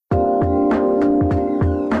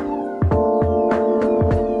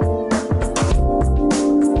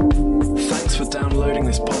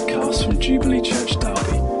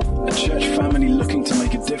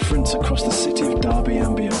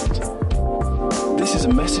is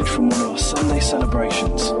a message from one of our Sunday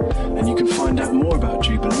celebrations, and you can find out more about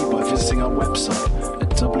Jubilee by visiting our website at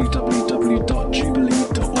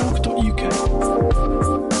www.jubilee.org.uk.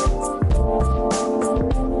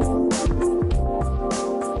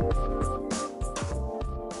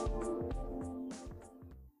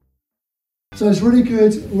 So it's really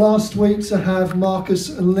good last week to have Marcus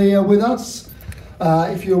and Leah with us.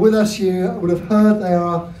 If you're with us, you would have heard they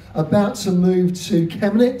are about to move to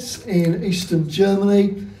Chemnitz in eastern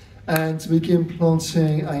Germany and to begin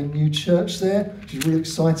planting a new church there, which is really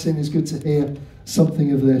exciting. It's good to hear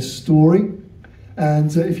something of their story.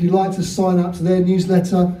 And if you'd like to sign up to their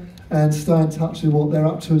newsletter and stay in touch with what they're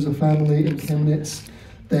up to as a family in Chemnitz,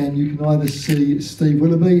 then you can either see Steve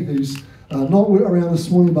Willoughby, who's not around this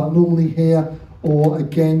morning but normally here, or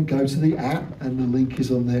again go to the app and the link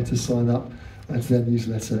is on there to sign up to their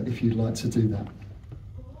newsletter if you'd like to do that.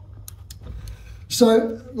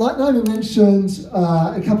 So, like Naomi mentioned,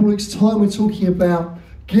 a couple of weeks' time we're talking about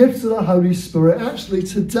gifts of the Holy Spirit. Actually,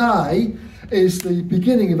 today is the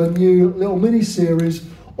beginning of a new little mini-series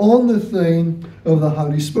on the theme of the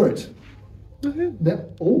Holy Spirit. Now,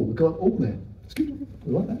 we've got all there. It's good. I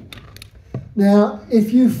like that. Now,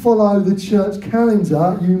 if you follow the church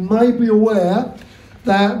calendar, you may be aware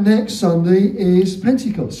that next Sunday is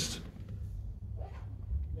Pentecost.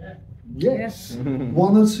 Yes.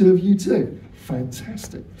 One or two of you too.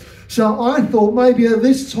 Fantastic. So I thought maybe at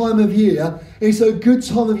this time of year, it's a good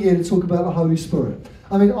time of year to talk about the Holy Spirit.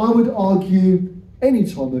 I mean, I would argue any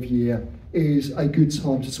time of year is a good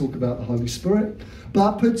time to talk about the Holy Spirit,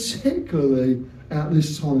 but particularly at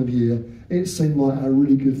this time of year, it seemed like a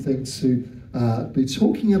really good thing to be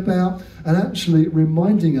talking about and actually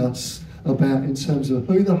reminding us about in terms of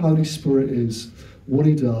who the Holy Spirit is, what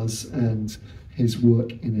he does, and his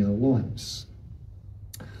work in our lives.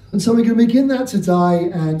 And so we're going to begin that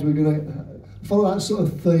today, and we're going to follow that sort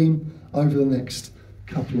of theme over the next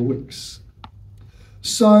couple of weeks.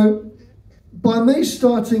 So by me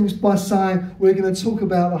starting by saying we're going to talk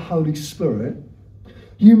about the Holy Spirit,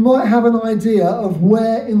 you might have an idea of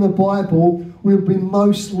where in the Bible we'll be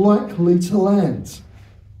most likely to land.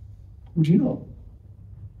 Would you not?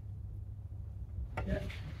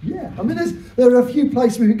 Yeah, I mean, there are a few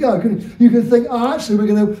places we could go. You could think, actually, we're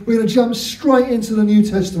going to jump straight into the New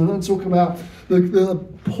Testament and talk about the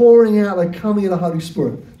pouring out, the coming of the Holy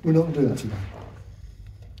Spirit. We're not going to do that today.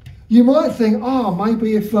 You might think,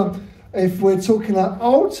 maybe if we're talking about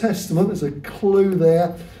Old Testament, there's a clue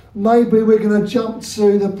there. Maybe we're going to jump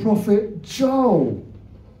to the prophet Joel,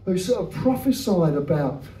 who sort of prophesied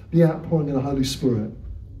about the outpouring of the Holy Spirit.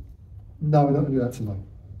 No, we're not going to do that tonight.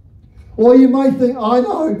 Or you may think, I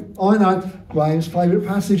know, Graham's favourite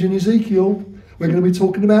passage in Ezekiel. We're going to be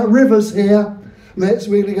talking about rivers here. We're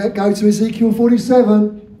going to go to Ezekiel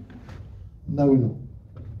 47. No, we're not.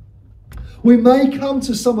 We may come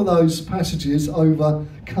to some of those passages over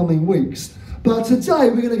coming weeks. But today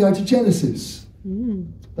we're going to go to Genesis.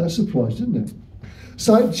 That surprised, didn't it?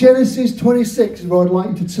 So Genesis 26 is where I'd like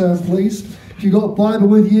you to turn, please. If you've got a Bible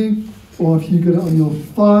with you, or if you've got it on your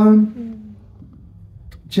phone,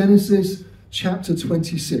 Genesis chapter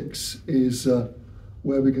 26 is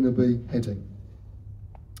where we're going to be heading.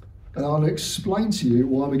 And I'll explain to you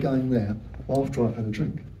why we're going there after I've had a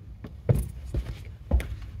drink.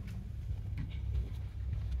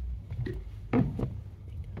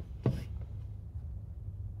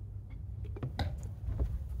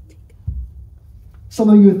 Some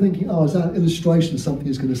of you are thinking, is that an illustration of something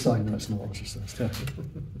he's going to say? No, it's not.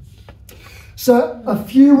 So a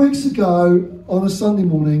few weeks ago on a Sunday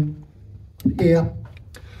morning here,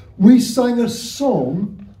 we sang a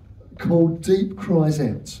song called Deep Cries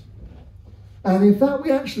Out. And in fact,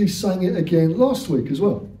 we actually sang it again last week as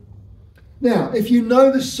well. Now, if you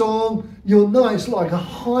know the song, you'll know it's like a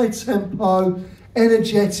high tempo,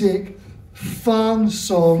 energetic, fun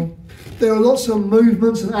song. There are lots of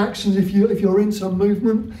movements and actions. If you're into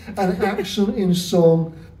movement and action in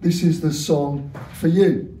song, this is the song for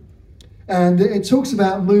you. And it talks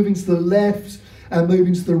about moving to the left and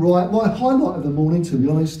moving to the right. My highlight of the morning, to be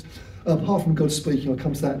honest, apart from God speaking, I'll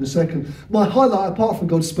come to that in a second. My highlight, apart from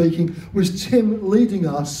God speaking, was Tim leading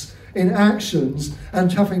us in actions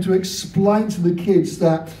and having to explain to the kids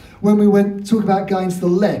that when we went talk about going to the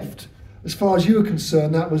left, as far as you were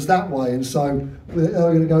concerned, that was that way, and so we're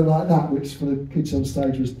going to go like that, which for the kids on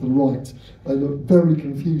stage was the right. They looked very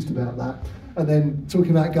confused about that. And then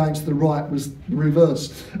talking about going to the right was the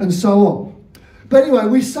reverse, and so on. But anyway,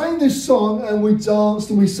 we sang this song and we danced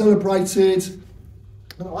and we celebrated,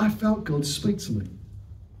 and I felt God speak to me.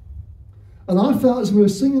 And I felt as we were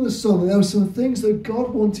singing the song, there were some things that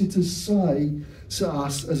God wanted to say to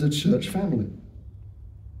us as a church family.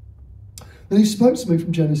 And he spoke to me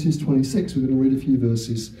from Genesis 26. We're going to read a few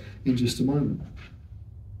verses in just a moment.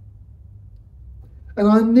 And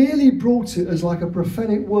I nearly brought it as like a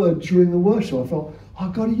prophetic word during the worship. I thought, oh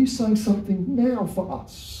God, are you saying something now for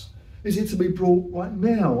us? Is it to be brought right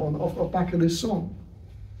now off the back of this song?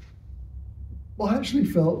 Well, I actually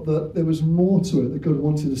felt that there was more to it that God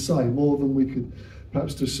wanted to say, more than we could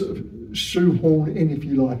perhaps just sort of shoehorn in, if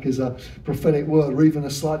you like, as a prophetic word, or even a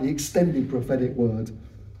slightly extended prophetic word.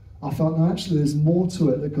 I felt, no, actually there's more to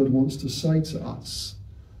it that God wants to say to us.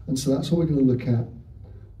 And so that's what we're going to look at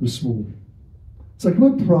this morning. So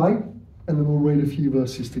can we pray, and then we'll read a few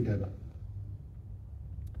verses together.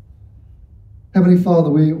 Heavenly Father,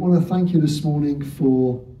 we want to thank you this morning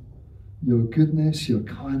for your goodness, your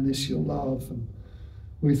kindness, your love. And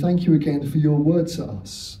we thank you again for your word to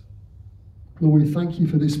us. Lord, we thank you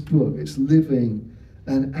for this book. It's living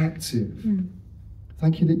and active.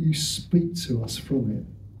 Thank you that you speak to us from it.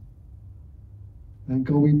 And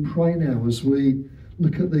God, we pray now as we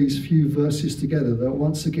look at these few verses together that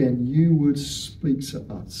once again you would speak to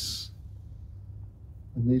us.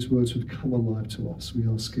 And these words would come alive to us. We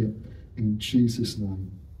ask it in Jesus'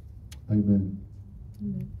 name. Amen.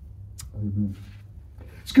 Amen. Amen.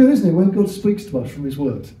 It's good, isn't it, when God speaks to us from his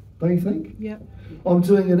word? Don't you think? Yeah. I'm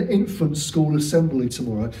doing an infant school assembly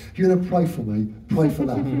tomorrow. If you're going to pray for me, pray for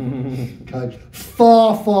that. Okay.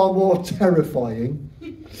 Far, far more terrifying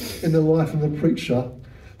in the life of a preacher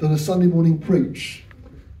than a Sunday morning preach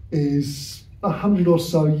is 100 or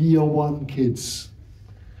so year one kids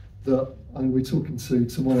that we're talking to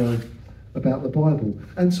tomorrow about the Bible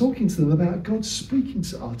and talking to them about God speaking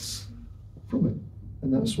to us from it.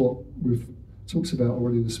 And that's what we've talked about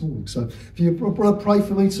already this morning. So if you want to pray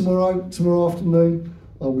for me tomorrow afternoon,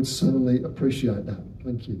 I would certainly appreciate that.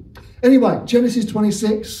 Thank you. Anyway, Genesis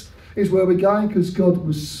 26 is where we're going because God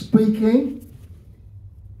was speaking.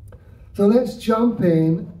 So let's jump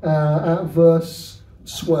in at verse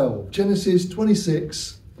 12. Genesis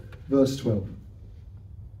 26, verse 12.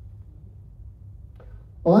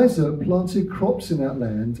 Isaac planted crops in that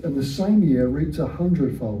land and the same year reaped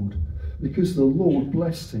 100-fold because the Lord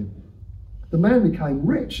blessed him. The man became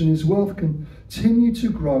rich and his wealth continued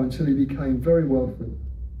to grow until he became very wealthy.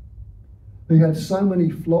 He had so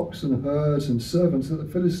many flocks and herds and servants that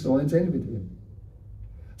the Philistines envied him.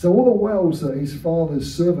 So all the wells that his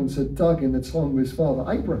father's servants had dug in the time of his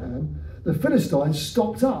father Abraham, the Philistines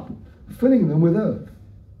stopped up, filling them with earth.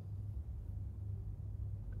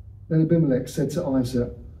 Then Abimelech said to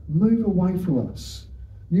Isaac, "Move away from us.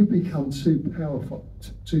 You've become too powerful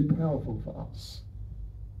for us."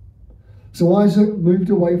 So Isaac moved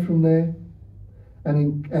away from there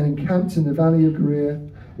and encamped in the valley of Gerar,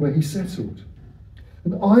 where he settled.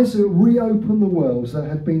 And Isaac reopened the wells that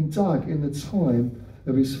had been dug in the time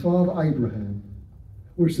of his father Abraham,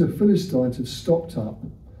 which the Philistines had stopped up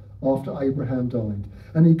after Abraham died.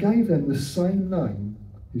 And he gave them the same name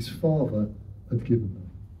his father had given them.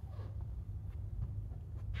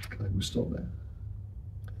 Okay, we'll stop there.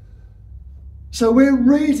 So we're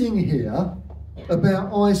reading here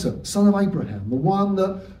about Isaac, son of Abraham, the one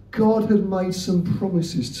that God had made some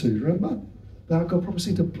promises to. Remember? That God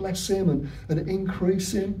promising to bless him and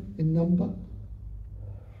increase him in number.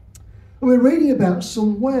 And we're reading about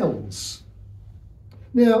some wells.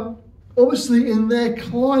 Now, obviously in their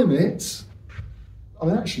climate,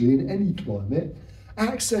 actually in any climate,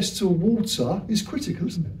 access to water is critical,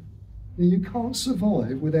 isn't it? You can't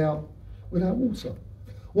survive without water.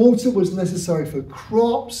 Water was necessary for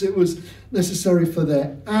crops, it was necessary for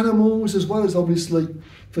their animals, as well as obviously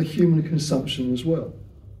for human consumption as well.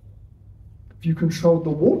 If you controlled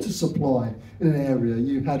the water supply in an area,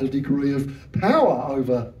 you had a degree of power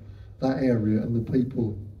over that area and the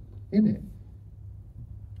people in it.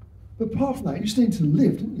 But apart from that, you just need to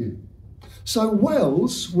live, didn't you? So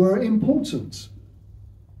wells were important.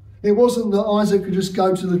 It wasn't that Isaac could just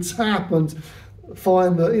go to the tap and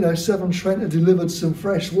find that, Severn Trent had delivered some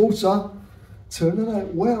fresh water to him. No,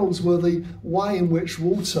 wells were the way in which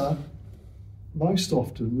water most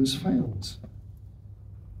often was found.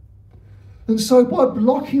 And so by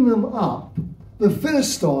blocking them up, the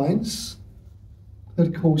Philistines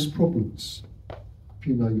had caused problems. If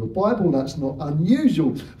you know your Bible, that's not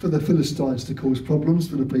unusual for the Philistines to cause problems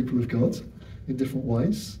for the people of God in different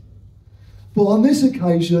ways. But on this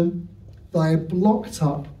occasion, they had blocked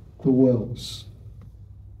up the wells.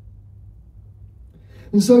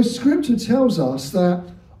 And so Scripture tells us that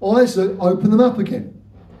Isaac opened them up again.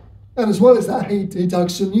 And as well as that, he dug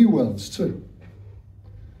some new wells too.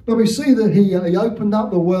 But we see that he opened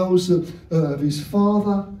up the wells of his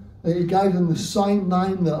father. He gave them the same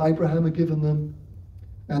name that Abraham had given them.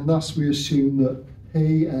 And thus we assume that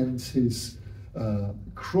he and his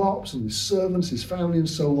crops and his servants, his family and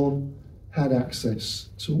so on, had access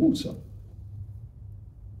to water.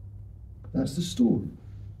 That's the story.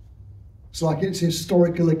 It's like it's a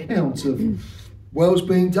historical account of wells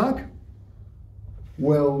being dug,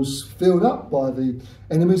 wells filled up by the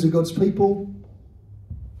enemies of God's people.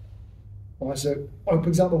 Isaac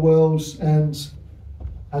opens up the wells and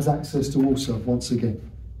has access to water once again.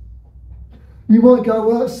 You might go,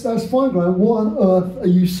 well, that's fine, Graham. What on earth are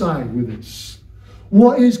you saying with this?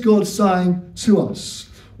 What is God saying to us?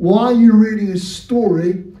 Why are you reading a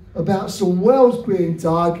story about some wells being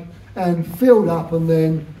dug and filled up and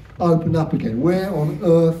then opened up again? Where on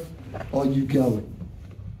earth are you going?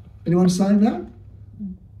 Anyone saying that?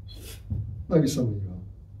 Maybe some of you are.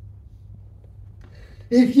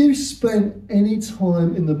 If you spent any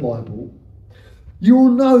time in the Bible, you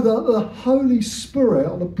will know that the Holy Spirit,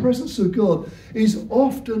 or the presence of God, is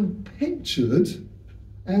often pictured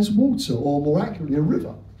as water, or more accurately, a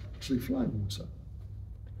river, actually flowing water.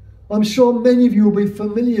 I'm sure many of you will be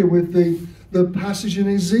familiar with the passage in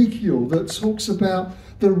Ezekiel that talks about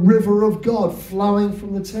the river of God flowing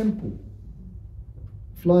from the temple,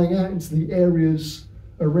 flowing out into the areas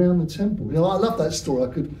around the temple. You know, I love that story.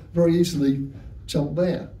 I could very easily jump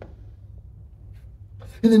there.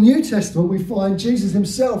 In the New Testament, we find Jesus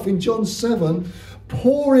himself in John 7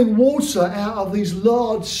 pouring water out of these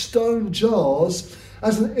large stone jars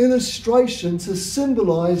as an illustration to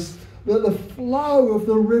symbolise that the flow of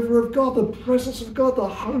the river of God, the presence of God, the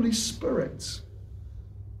Holy Spirit,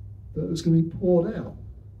 that was going to be poured out.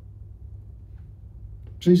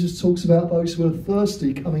 Jesus talks about those who are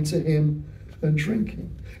thirsty coming to him and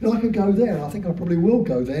drinking. And I could go there. I think I probably will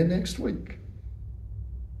go there next week.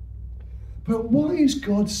 But what is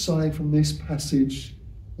God saying from this passage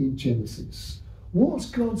in Genesis? What's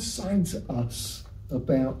God saying to us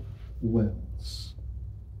about wells?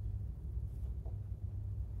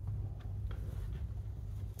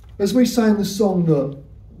 As we sang the song that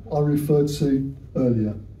I referred to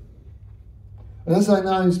earlier, and as I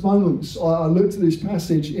know in these moments, I looked at this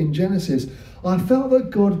passage in Genesis, I felt that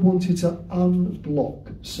God wanted to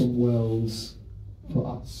unblock some wells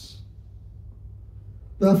for us.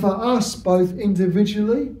 That for us, both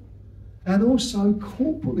individually and also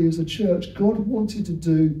corporately as a church, God wanted to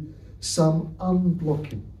do some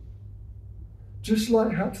unblocking. Just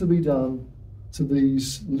like had to be done to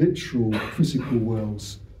these literal physical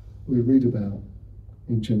wells we read about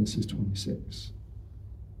in Genesis 26.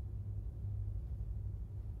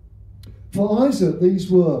 For Isaac,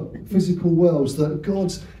 these were physical wells that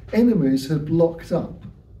God's enemies had blocked up,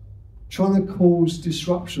 trying to cause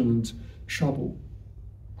disruption and trouble.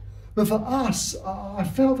 But for us, I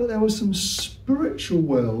felt that there were some spiritual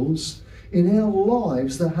wells in our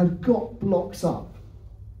lives that had got blocked up,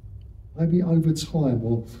 maybe over time,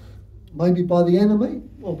 or maybe by the enemy,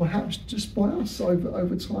 or perhaps just by us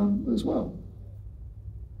over time as well.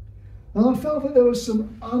 And I felt that there was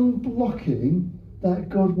some unblocking that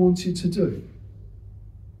God wanted to do.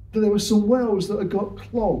 That there were some wells that had got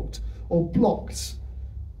clogged or blocked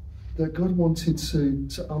that God wanted to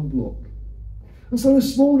unblock. And so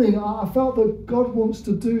this morning, I felt that God wants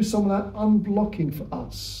to do some of that unblocking for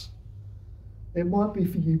us. It might be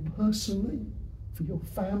for you personally, for your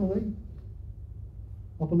family.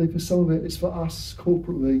 I believe for some of it, it's for us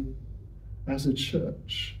corporately as a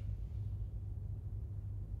church.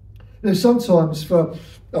 You know, sometimes for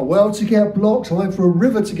a well to get blocked or for a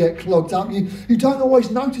river to get clogged up, you don't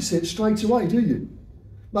always notice it straight away, do you?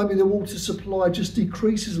 Maybe the water supply just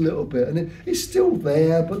decreases a little bit and it's still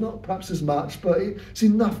there, but not perhaps as much, but it's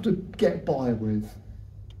enough to get by with.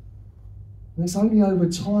 And it's only over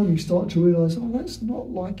time you start to realise, oh, that's not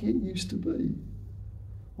like it used to be.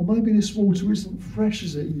 Or maybe this water isn't fresh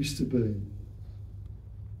as it used to be.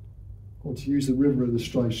 Or to use the river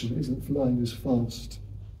illustration, it isn't flowing as fast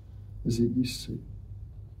as it used to.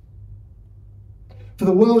 For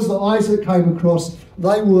the wells that Isaac came across,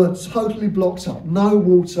 they were totally blocked up. No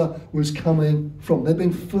water was coming from them.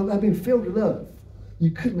 They'd been filled with earth. You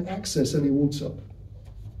couldn't access any water.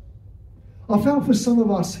 I felt for some of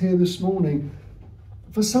us here this morning,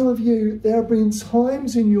 for some of you, there have been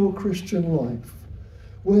times in your Christian life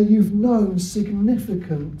where you've known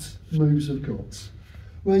significant moves of God,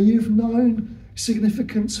 where you've known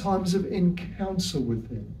significant times of encounter with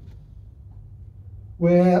him,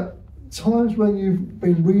 where times when you've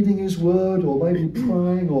been reading his word or maybe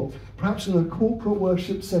praying or perhaps in a corporate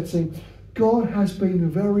worship setting, God has been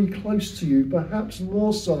very close to you, perhaps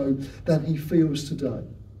more so than he feels today.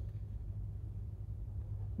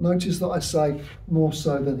 Notice that I say more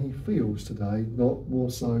so than he feels today, not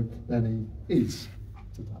more so than he is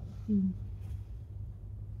today.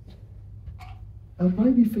 And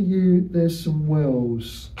maybe for you, there's some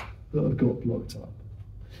wells that have got blocked up.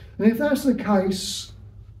 And if that's the case,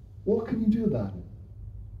 what can you do about it?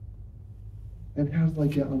 And how do they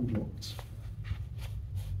get unblocked?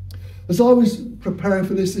 As I was preparing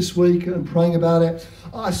for this week and praying about it,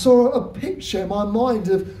 I saw a picture in my mind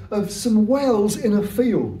of some wells in a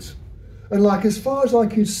field. And like as far as I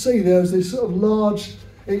could see, there was this sort of large,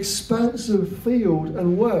 expansive field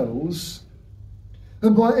and wells.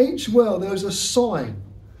 And by each well, there was a sign.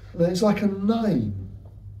 And it's like a name.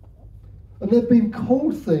 And they've been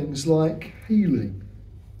called things like healing,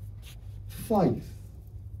 faith,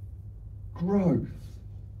 growth,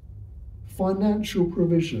 financial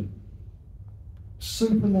provision,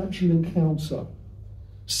 supernatural encounter,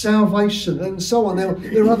 salvation, and so on.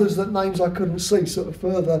 There are others that names I couldn't see sort of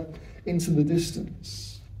further into the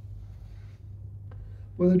distance.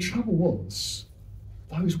 Well, the trouble was,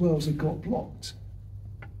 those wells had got blocked.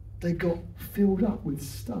 They got filled up with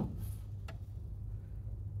stuff.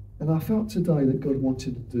 And I felt today that God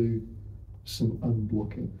wanted to do some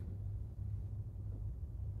unblocking.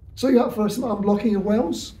 So you up for some unblocking of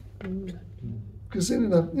wells? Because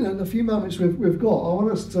in the few moments we've got, I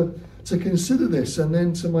want us to consider this and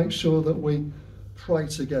then to make sure that we pray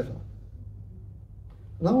together.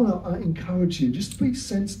 And I want to encourage you just to be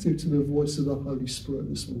sensitive to the voice of the Holy Spirit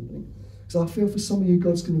this morning. Because I feel for some of you,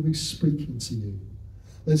 God's going to be speaking to you.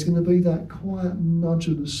 There's going to be that quiet nudge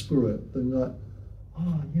of the Spirit and like,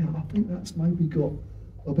 oh yeah, I think that's maybe got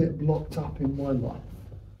a bit blocked up in my life.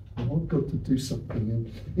 I want God to do something.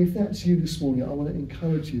 And if that's you this morning, I want to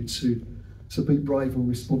encourage you to be brave and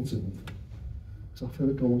responsive. Because I feel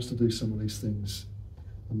that God wants to do some of these things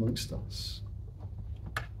amongst us.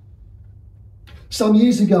 Some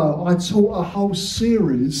years ago, I taught a whole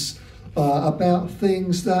series about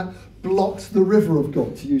things that blocked the river of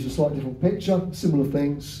God, to use a slightly different picture, similar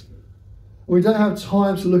things. We don't have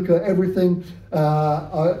time to look at everything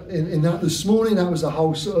in that this morning. That was a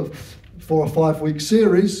whole sort of 4 or 5 week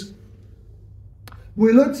series.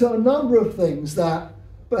 We looked at a number of things that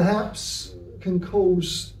perhaps can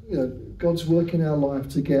cause God's work in our life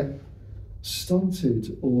to get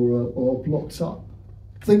stunted or blocked up.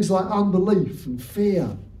 Things like unbelief and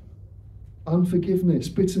fear, unforgiveness,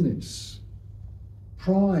 bitterness,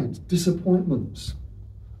 pride, disappointment,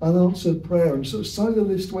 unanswered prayer, and so the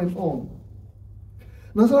list went on.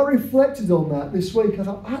 And as I reflected on that this week, I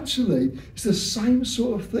thought, actually, it's the same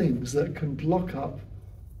sort of things that can block up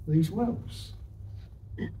these wells.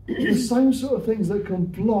 The same sort of things that can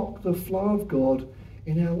block the flow of God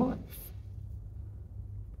in our life.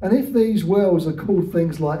 And if these wells are called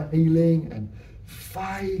things like healing and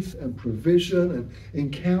faith and provision and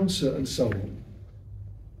encounter and so on,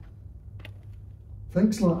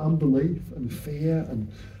 things like unbelief and fear and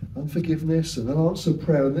unforgiveness and unanswered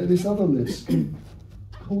prayer and this other list can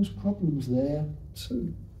cause problems there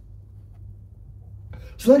too.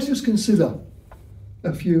 So let's just consider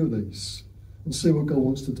a few of these and see what God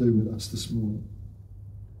wants to do with us this morning.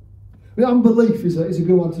 Unbelief is a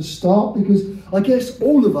good one to start, because I guess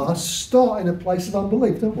all of us start in a place of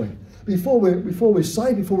unbelief, don't we? Before we're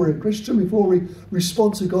saved, before we're a Christian, before we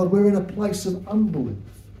respond to God, we're in a place of unbelief.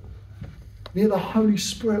 Yet the Holy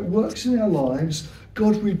Spirit works in our lives.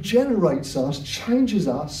 God regenerates us, changes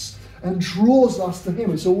us, and draws us to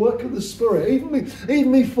Him. It's a work of the Spirit.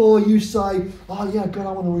 Even before you say, oh yeah, God,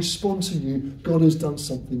 I want to respond to you, God has done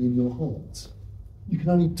something in your heart. You can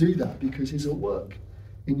only do that because He's at work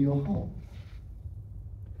in your heart.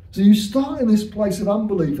 So you start in this place of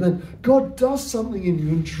unbelief, and then God does something in you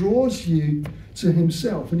and draws you to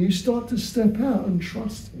Himself, and you start to step out and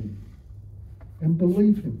trust Him and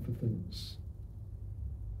believe Him for things.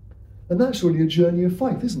 And that's really a journey of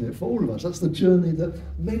faith, isn't it, for all of us? That's the journey that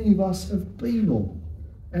many of us have been on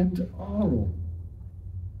and are on.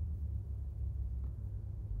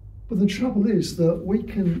 But the trouble is that we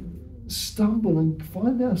can stumble and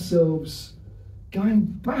find ourselves going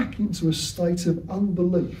back into a state of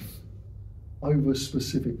unbelief over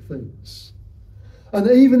specific things.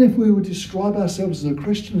 And even if we would describe ourselves as a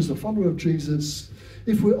Christian, as a follower of Jesus,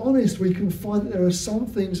 if we're honest, we can find that there are some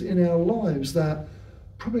things in our lives that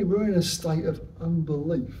probably we're in a state of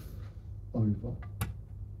unbelief over.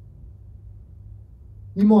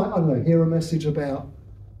 You might, I don't know, hear a message about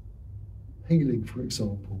healing, for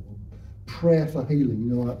example, prayer for healing.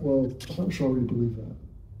 You're like, well, I'm not sure I really believe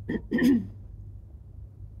that.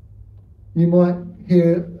 You might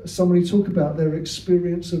hear somebody talk about their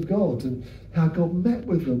experience of God and how God met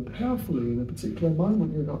with them powerfully in a particular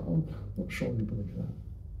moment. You're like, I'm not sure I really believe that.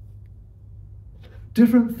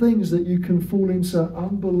 Different things that you can fall into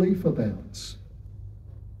unbelief about.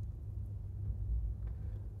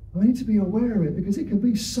 I need to be aware of it because it can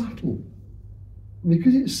be subtle. And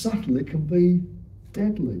because it's subtle, it can be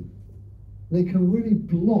deadly. And it can really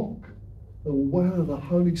block the well of the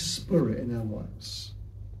Holy Spirit in our lives.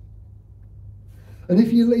 And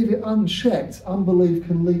if you leave it unchecked, unbelief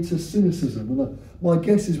can lead to cynicism. And my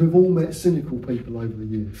guess is we've all met cynical people over the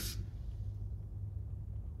years.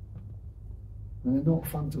 And they're not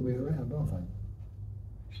fun to be around, are they?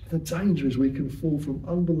 The danger is we can fall from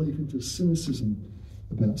unbelief into cynicism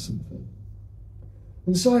about something.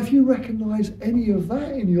 And so if you recognise any of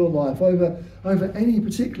that in your life over any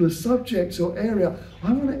particular subject or area,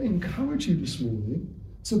 I want to encourage you this morning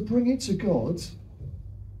to bring it to God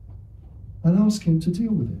and ask him to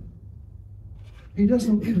deal with it. He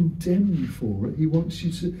doesn't condemn you for it. He wants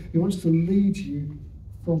to lead you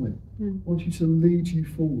from it. He wants you to lead you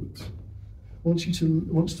forward. Wants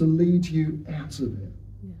to lead you out of it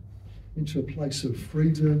into a place of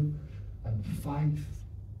freedom and faith,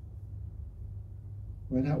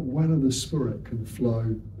 where that well of the Spirit can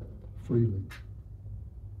flow freely.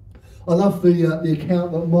 I love the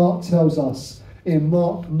account that Mark tells us in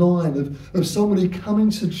Mark 9 of somebody coming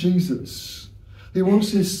to Jesus. He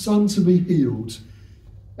wants his son to be healed,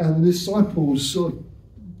 and the disciples sort of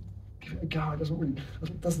give it a go.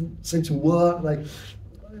 It doesn't seem to work.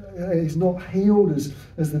 He's not healed as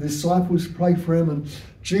the disciples pray for him, and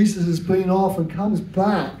Jesus has been off and comes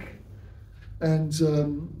back, and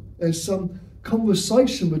there's some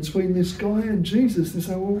conversation between this guy and Jesus. They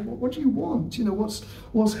say, well, what do you want?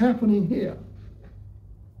 What's happening here?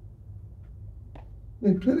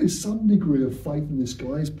 There's clearly some degree of faith in this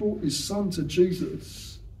guy. He's brought his son to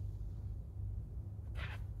Jesus.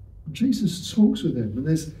 Jesus talks with him, and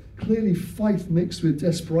there's clearly faith mixed with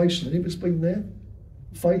desperation. Any of us been there?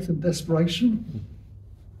 Faith and desperation.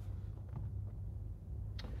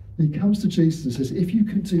 He comes to Jesus and says, if you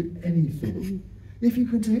can do anything,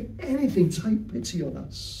 take pity on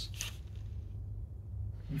us.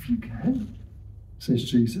 If you can, says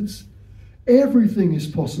Jesus, everything is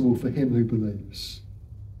possible for him who believes.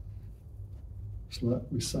 It's like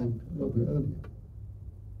we sang a little bit earlier.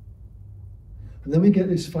 And then we get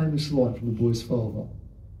this famous line from the boy's father,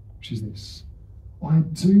 which is this: I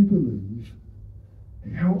do believe,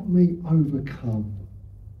 help me overcome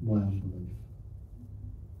my unbelief.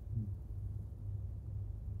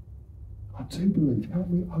 I do believe, help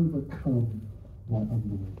me overcome my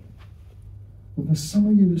unbelief. And for some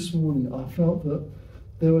of you this morning, I felt that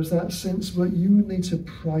there was that sense that you would need to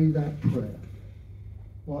pray that prayer.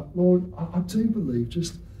 Like, Lord, I do believe,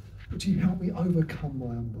 just would you help me overcome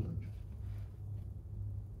my unbelief?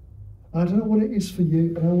 I don't know what it is for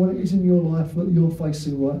you, I don't know what it is in your life that you're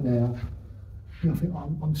facing right now. I think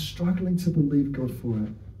I'm struggling to believe God for it.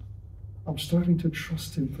 I'm struggling to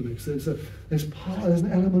trust him for this. There's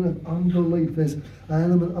an element of unbelief. There's an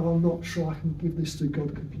element of I'm not sure I can give this to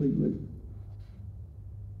God completely.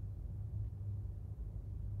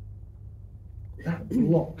 That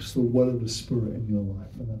blocks the well of the Spirit in your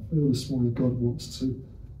life. And I feel this morning God wants to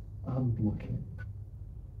unblock it.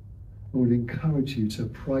 I would encourage you to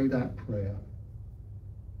pray that prayer,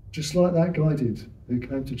 just like that guy did who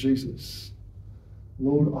came to Jesus.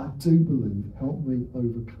 Lord, I do believe, help me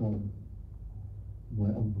overcome my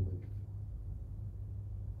unbelief.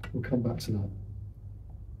 We'll come back to that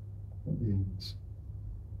at the end.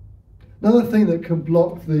 Another thing that can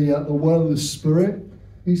block the well of the Spirit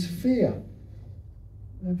is fear.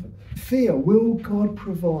 Fear. Will God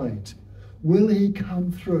provide? Will he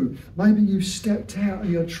come through? Maybe you've stepped out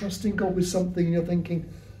and you're trusting God with something and you're thinking,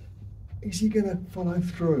 is he going to follow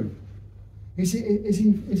through? Is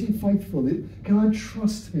he faithful? Can I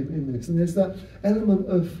trust him in this? And there's that element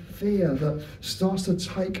of fear that starts to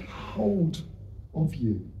take hold of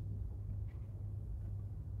you.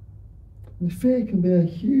 And fear can be a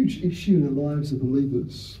huge issue in the lives of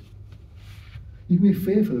believers. You can be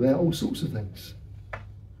fearful about all sorts of things.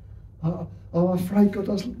 I'm afraid God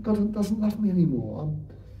doesn't love me anymore.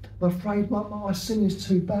 I'm afraid my sin is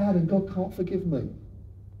too bad and God can't forgive me.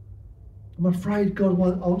 I'm afraid God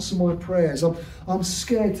won't answer my prayers. I'm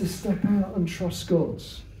scared to step out and trust God.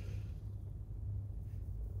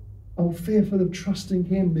 I'm fearful of trusting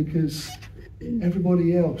him because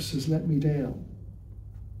everybody else has let me down.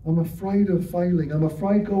 I'm afraid of failing. I'm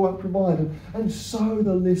afraid God won't provide. And so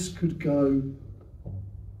the list could go on.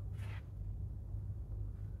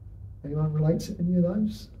 Anyone relate to any of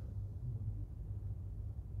those?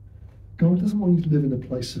 God doesn't want you to live in a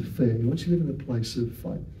place of fear. He wants you to live in a place of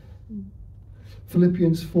faith.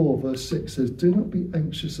 Philippians 4 verse 6 says, do not be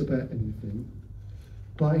anxious about anything,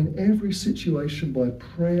 but in every situation by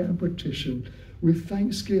prayer and petition with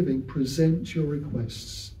thanksgiving present your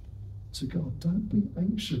requests to God. Don't be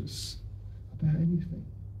anxious about anything.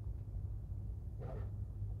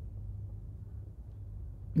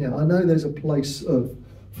 Now, I know there's a place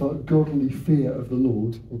for godly fear of the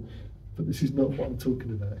Lord, but this is not what I'm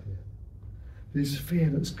talking about here. This fear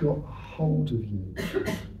that's got hold of you.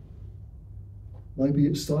 Maybe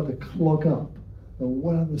it's starting to clog up and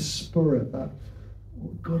wow the spirit that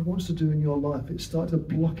what God wants to do in your life, it's starting to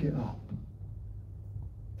block it up.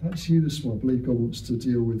 That's you this morning. I believe God wants to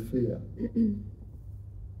deal with fear.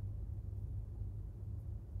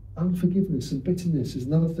 Unforgiveness and bitterness is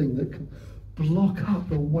another thing that can block up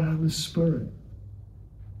the wow the spirit.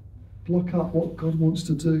 Block up what God wants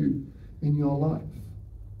to do in your life.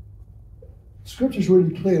 Scripture's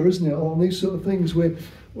really clear, isn't it, on these sort of things.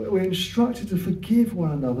 We're instructed to forgive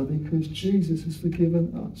one another because Jesus has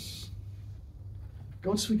forgiven us.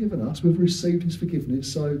 God's forgiven us. We've received his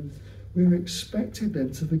forgiveness, so we're expected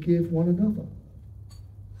then to forgive one another,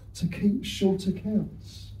 to keep short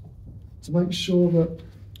accounts, to make sure that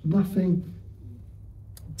nothing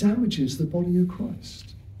damages the body of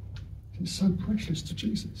Christ. It's so precious to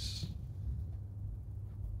Jesus.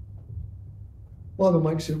 The Bible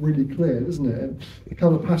makes it really clear, doesn't it? And a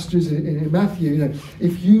couple of passages in Matthew,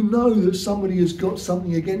 if you know that somebody has got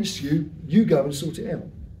something against you, you go and sort it out.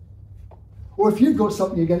 Or if you've got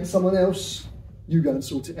something against someone else, you go and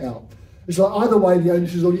sort it out. It's like either way, the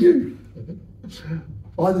onus is on you.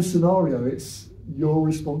 Either scenario, it's your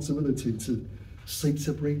responsibility to seek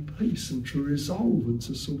to bring peace and to resolve and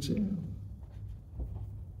to sort it out.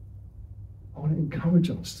 I want to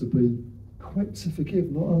encourage us to be quick to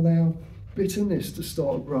forgive, not allow bitterness to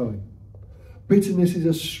start growing. Bitterness is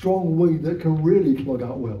a strong weed that can really clog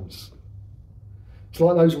up wells. It's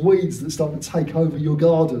like those weeds that start to take over your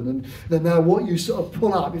garden, and then now what you sort of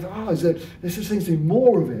pull up, there just seems to be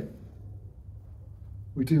more of it.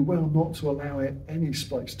 We do well not to allow it any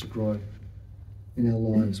space to grow in our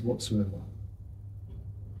lives whatsoever.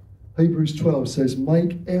 Hebrews 12 says,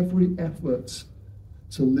 make every effort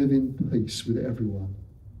to live in peace with everyone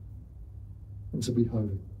and to be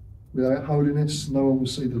holy. Without holiness, no one will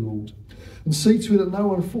see the Lord. And see to it that no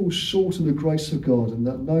one falls short of the grace of God, and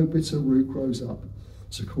that no bitter root grows up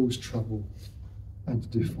to cause trouble and to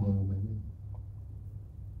defile many.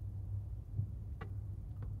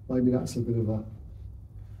 Maybe that's a bit of a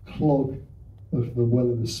clog of the well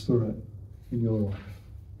of the Spirit in your life.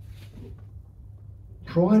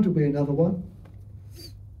 Pride will be another one.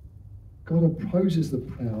 God opposes the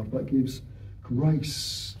proud, but gives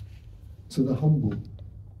grace to the humble.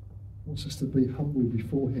 Wants us to be humble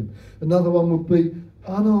before him. Another one would be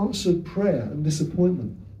unanswered prayer and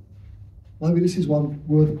disappointment. Maybe this is one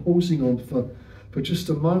worth pausing on for just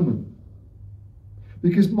a moment.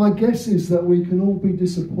 Because my guess is that we can all be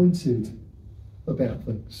disappointed about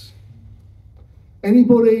things.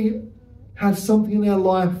 Anybody has something in their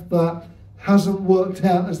life that hasn't worked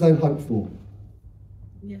out as they hoped for?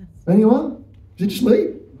 Yes. Anyone? Is it just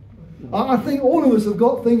me? I think all of us have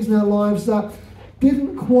got things in our lives that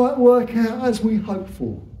didn't quite work out as we hoped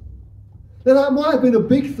for. Now, that might have been a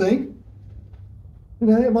big thing.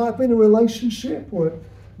 It might have been a relationship, or it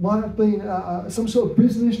might have been some sort of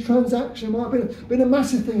business transaction. It might have been a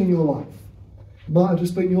massive thing in your life. It might have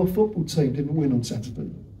just been your football team didn't win on Saturday.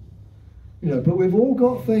 But we've all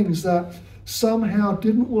got things that somehow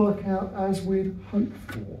didn't work out as we'd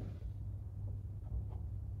hoped for.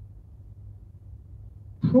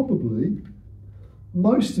 Probably,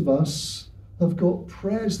 most of us have got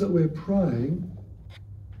prayers that we're praying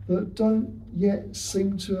that don't yet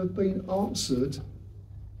seem to have been answered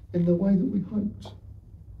in the way that we hoped.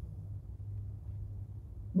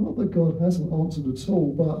 Not that God hasn't answered at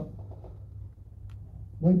all, but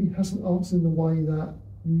maybe he hasn't answered in the way that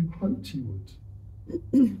you hoped he would.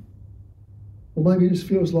 Or maybe it just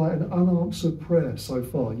feels like an unanswered prayer so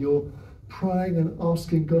far. You're praying and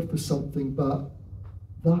asking God for something, but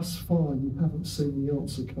thus far you haven't seen the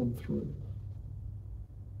answer come through.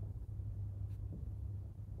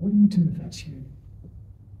 What do you do if that's you?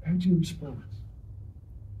 How do you respond?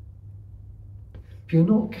 If you're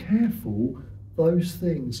not careful, those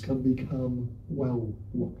things can become well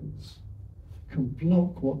blockers, can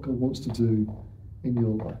block what God wants to do in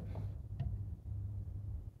your life.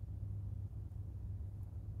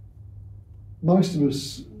 Most of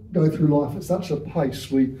us go through life at such a pace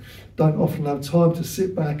we don't often have time to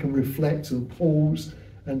sit back and reflect and pause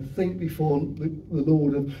and think before the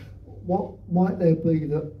Lord of what might there be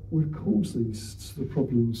that would cause these the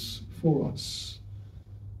problems for us.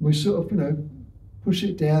 We sort of, push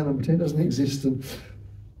it down and pretend it doesn't exist and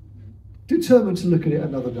determined to look at it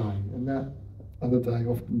another day, and that other day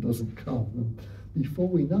often doesn't come. And before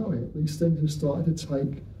we know it, these things are starting to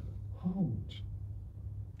take hard.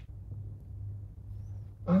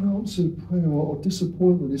 Unanswered prayer or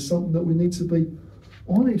disappointment is something that we need to be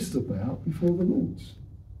honest about before the Lord.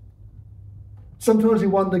 Sometimes we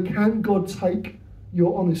wonder, can God take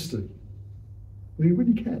your honesty? Well, He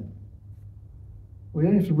really can. We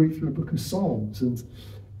only have to read through the book of Psalms, and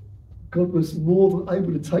God was more than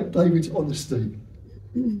able to take David's honesty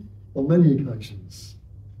on many occasions.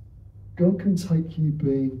 God can take you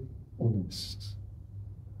being honest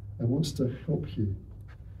and wants to help you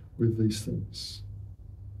with these things.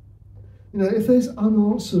 You know, if there's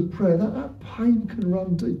unanswered prayer, that pain can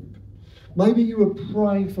run deep. Maybe you were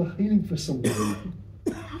praying for healing for somebody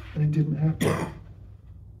and it didn't happen.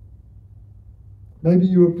 Maybe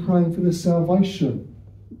you were praying for the salvation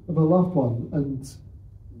of a loved one and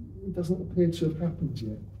it doesn't appear to have happened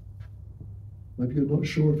yet. Maybe you're not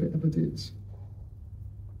sure if it ever did.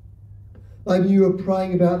 Maybe you were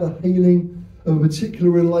praying about the healing of a particular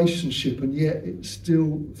relationship and yet it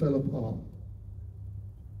still fell apart.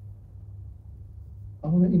 I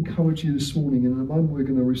want to encourage you this morning, and in a moment we're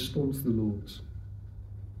going to respond to the Lord.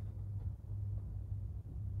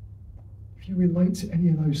 If you relate to any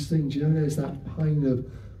of those things, you know there's that pain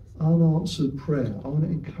of unanswered prayer. I want to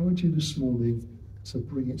encourage you this morning to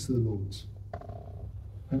bring it to the Lord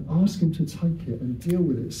and ask Him to take it and deal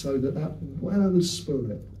with it so that that well of the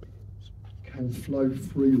Spirit can flow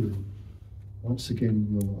freely once again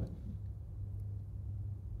in your life.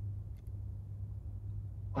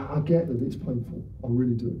 I get that it's painful, I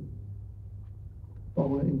really do. But I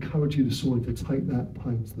want to encourage you this morning to take that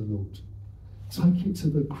pain to the Lord. Take it to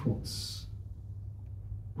the cross.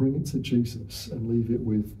 Bring it to Jesus and leave it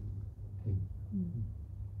with Him.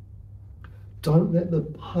 Don't let the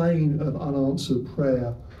pain of unanswered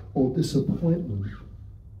prayer or disappointment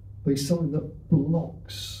be something that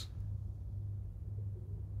blocks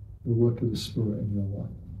the work of the Spirit in your life.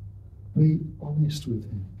 Be honest with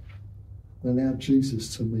Him. Allow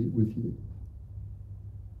Jesus to meet with you.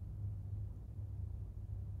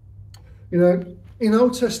 You know, in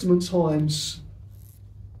Old Testament times,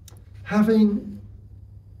 having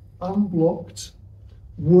unblocked,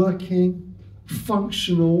 working,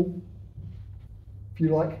 functional, if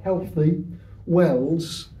you like, healthy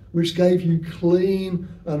wells, which gave you clean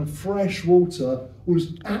and fresh water,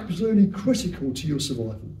 was absolutely critical to your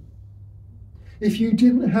survival. If you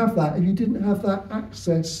didn't have that, if you didn't have that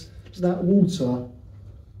access to that water,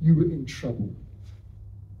 you were in trouble.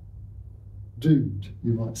 Doomed,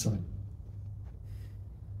 you might say.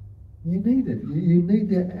 You need it. You need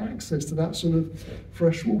the access to that sort of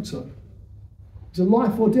fresh water. It's a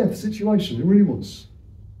life or death situation. It really was.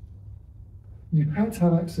 You had to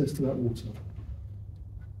have access to that water.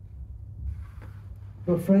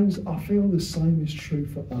 But friends, I feel the same is true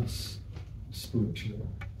for us spiritually.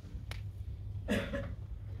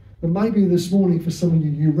 And maybe this morning for some of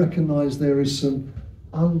you, you recognise there is some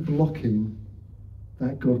unblocking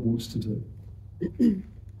that God wants to do.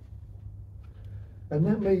 And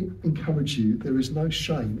let me encourage you, there is no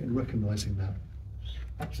shame in recognising that.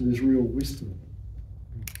 Actually, there's real wisdom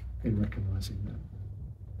in recognising that.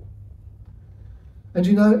 And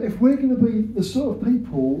you know, if we're going to be the sort of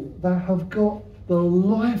people that have got the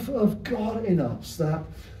life of God in us, that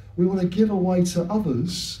we want to give away to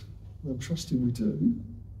others, and I'm trusting we do,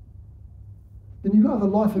 then you've got to have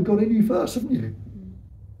the life of God in you first, haven't you?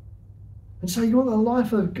 And so you want the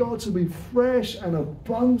life of God to be fresh and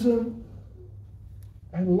abundant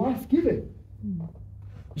and life-giving.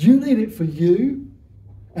 You need it for you,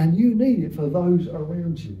 and you need it for those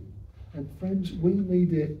around you. And friends, we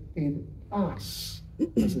need it in us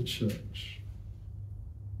as a church.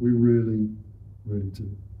 We really, really do.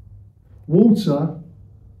 Water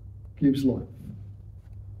gives life.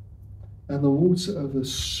 And the water of the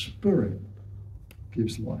Spirit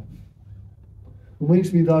gives life. And we need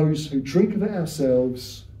to be those who drink of it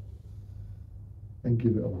ourselves and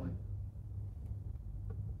give it away.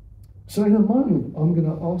 So in a moment, I'm going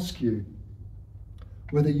to ask you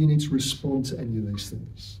whether you need to respond to any of these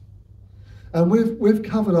things. And we've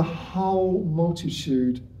covered a whole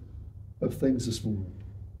multitude of things this morning.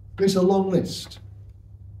 It's a long list.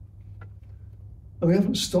 And we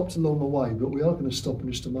haven't stopped along the way, but we are going to stop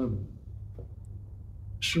in just a moment.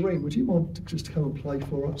 Shireen, would you mind to just come and play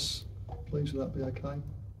for us? Please, would that be okay?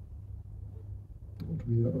 That would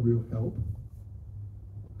be a real help.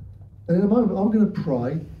 And in a moment, I'm going to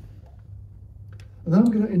pray, and then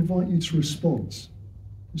I'm going to invite you to respond.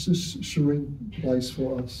 This is Shireen plays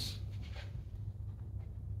for us.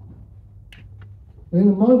 And in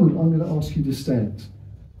a moment, I'm going to ask you to stand.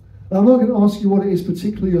 And I'm not going to ask you what it is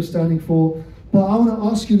particularly you're standing for, but I want to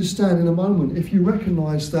ask you to stand in a moment if you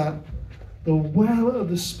recognise that the well of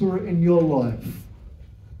the Spirit in your life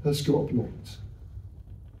has got blocked.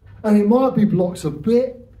 And it might be blocked a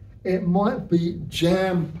bit, it might be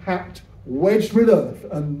jam-packed, wedged with earth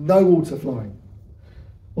and no water flowing,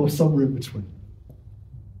 or somewhere in between.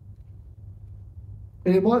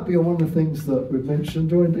 And it might be on one of the things that we've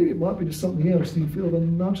mentioned, or indeed it might be just something else, and you feel the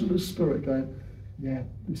nudge of the Spirit going, yeah,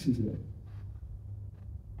 this is it.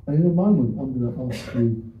 And in a moment, I'm going to ask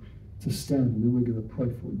you to stand, and then we're going to pray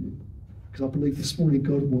for you. Because I believe this morning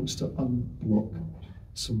God wants to unblock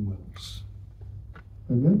some wells.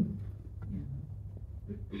 Amen?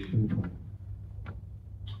 Let me pray.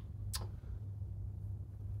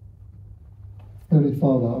 Heavenly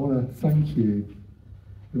Father, I want to thank you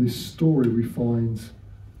for this story we find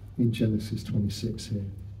in Genesis 26 here.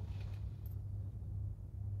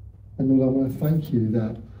 And Lord, I want to thank you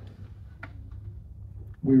that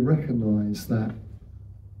we recognise that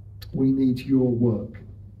we need your work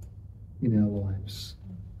in our lives,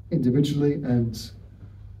 individually and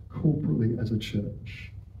corporately as a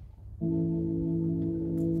church.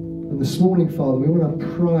 And this morning, Father, we want to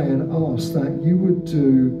pray and ask that you would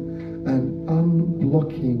do an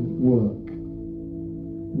unblocking work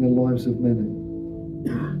in the lives of many.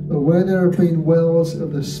 But where there have been wells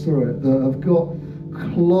of the Spirit that have got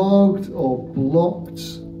clogged or blocked,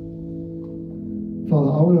 Father,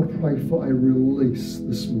 I want to pray for a release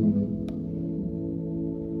this morning.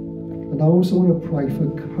 And I also want to pray for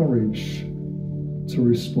courage to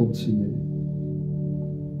respond to you.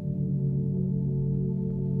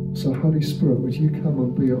 So Holy Spirit, would you come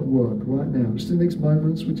and be at work right now? Just in the next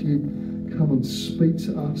moments, would you come and speak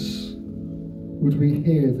to us? Would we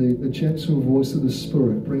hear the gentle voice of the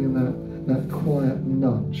Spirit bringing that quiet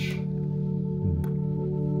nudge?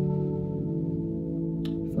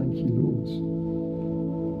 Thank you, Lord.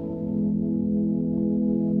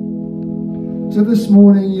 So this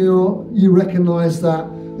morning you recognise that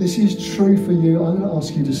this is true for you. I'm going to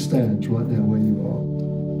ask you to stand right now where you are.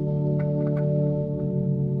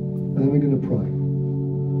 And then we're going to pray.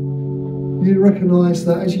 You recognise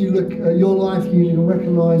that as you look at your life, you need to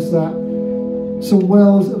recognise that some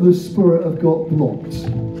wells of the Spirit have got blocked,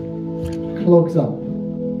 clogged up.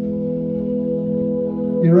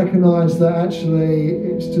 You recognise that actually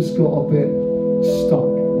it's just got a bit stuck,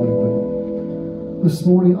 maybe. This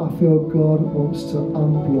morning I feel God wants to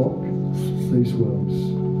unblock these wells.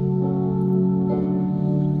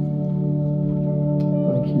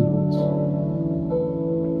 Thank you, Lord.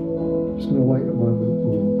 I'm just going to wait a moment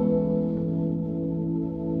more.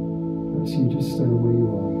 Let's you just stand where you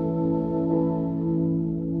are.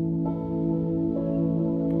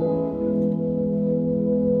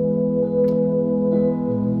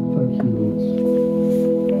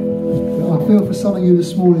 I feel for some of you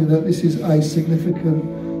this morning that this is a significant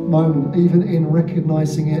moment, even in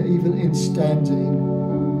recognising it, even in standing.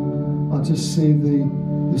 I just see the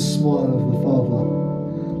smile of the Father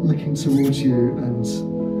looking towards you and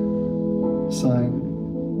saying,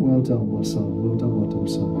 well done, my son, well done, my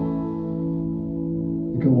daughter.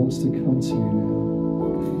 God wants to come to you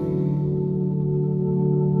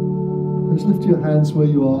now. Just lift your hands where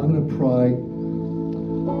you are. I'm going to pray.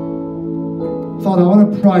 Father, I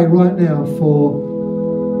want to pray right now for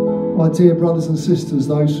my dear brothers and sisters,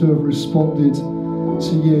 those who have responded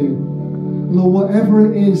to you. Lord,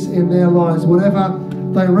 whatever it is in their lives, whatever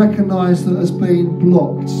they recognise that has been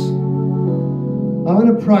blocked, I want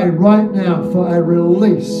to pray right now for a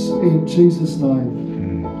release in Jesus'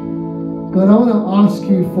 name. God, I want to ask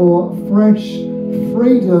you for fresh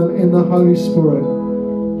freedom in the Holy Spirit.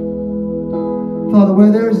 Father, where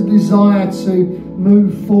there is a desire to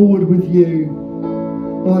move forward with you,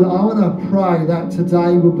 Lord, I want to pray that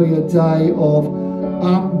today will be a day of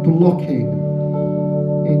unblocking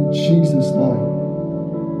in Jesus' name.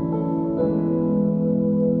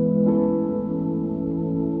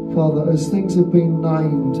 Father, as things have been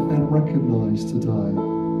named and recognised today,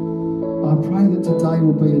 I pray that today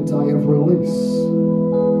will be a day of release,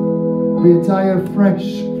 be a day of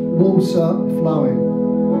fresh water flowing.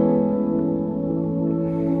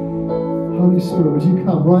 Holy Spirit, would you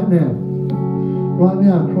come right now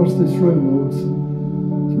across this room, Lord? So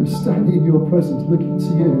we're standing in your presence, looking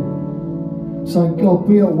to you, saying, God,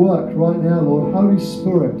 be at work right now, Lord. Holy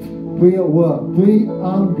Spirit, be at work, be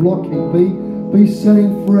unblocking, be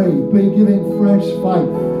setting free, be giving fresh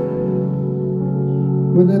faith.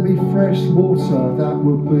 Will there be fresh water that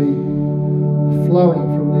would be flowing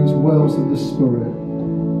from these wells of the Spirit?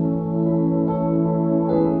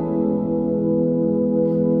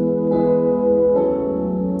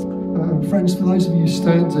 Friends, for those of you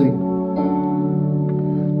standing,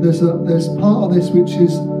 there's part of this which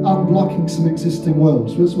is unblocking some existing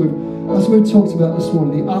wells. We've as we've talked about this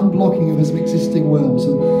morning, the unblocking of his existing wells.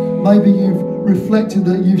 And maybe you've reflected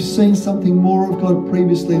that you've seen something more of God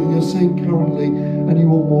previously than you're seeing currently, and you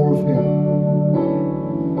want more of him.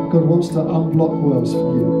 God wants to unblock wells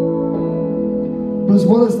for you. But as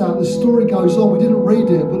well as that, the story goes on. We didn't read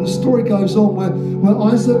it, but the story goes on where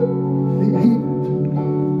Isaac,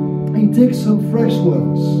 he digs some fresh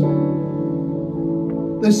wells.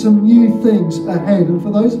 There's some new things ahead. And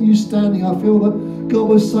for those of you standing, I feel that God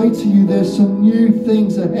will say to you, there's some new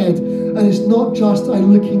things ahead. And it's not just a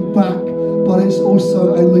looking back, but it's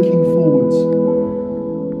also a looking forwards.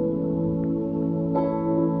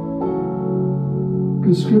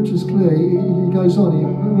 Because Scripture's clear. He goes on, he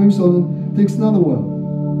moves on and digs another well.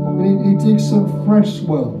 And he digs some fresh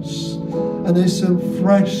wells. And there's some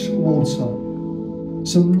fresh water.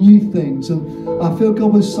 Some new things. And I feel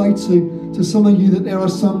God will say to some of you that there are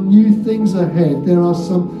some new things ahead. There are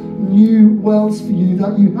some new wells for you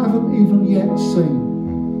that you haven't even yet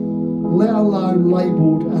seen, let alone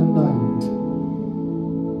labelled and named.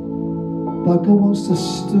 But God wants to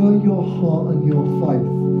stir your heart and your faith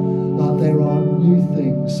that there are new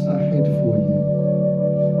things ahead for you.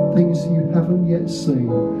 Things you haven't yet seen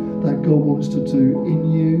that God wants to do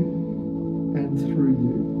in you and through you.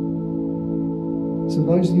 So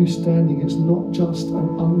those of you standing, it's not just an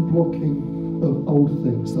unblocking of old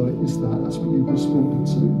things, though it is that. That's what you've responded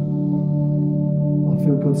to. I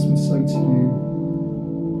feel God would say to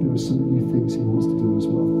you, there are some new things he wants to do as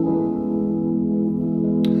well.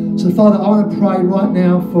 So Father, I want to pray right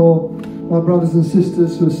now for my brothers and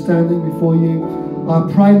sisters who are standing before you. I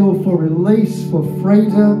pray, Lord, for release, for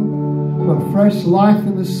freedom, for fresh life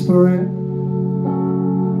in the Spirit.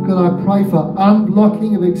 God, I pray for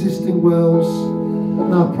unblocking of existing wells.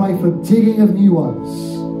 And I pray for digging of new ones.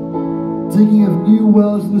 Digging of new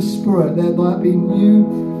wells in the Spirit. There might be new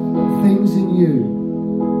things in you.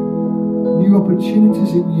 New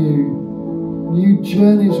opportunities in you. New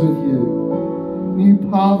journeys with you. New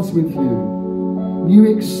paths with you. New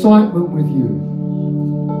excitement with you.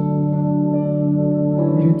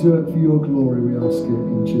 Will you do it for your glory, we ask it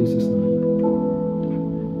in Jesus' name.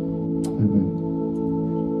 Amen.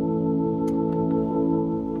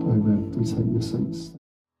 Amen. Do take your seats.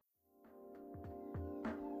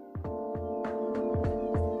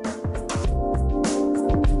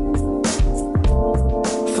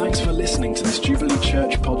 Thanks for listening to this Jubilee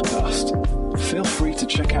Church podcast. Feel free to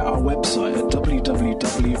check out our website at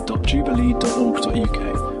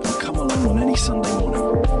www.jubilee.org.uk and come along on any Sunday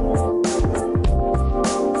morning.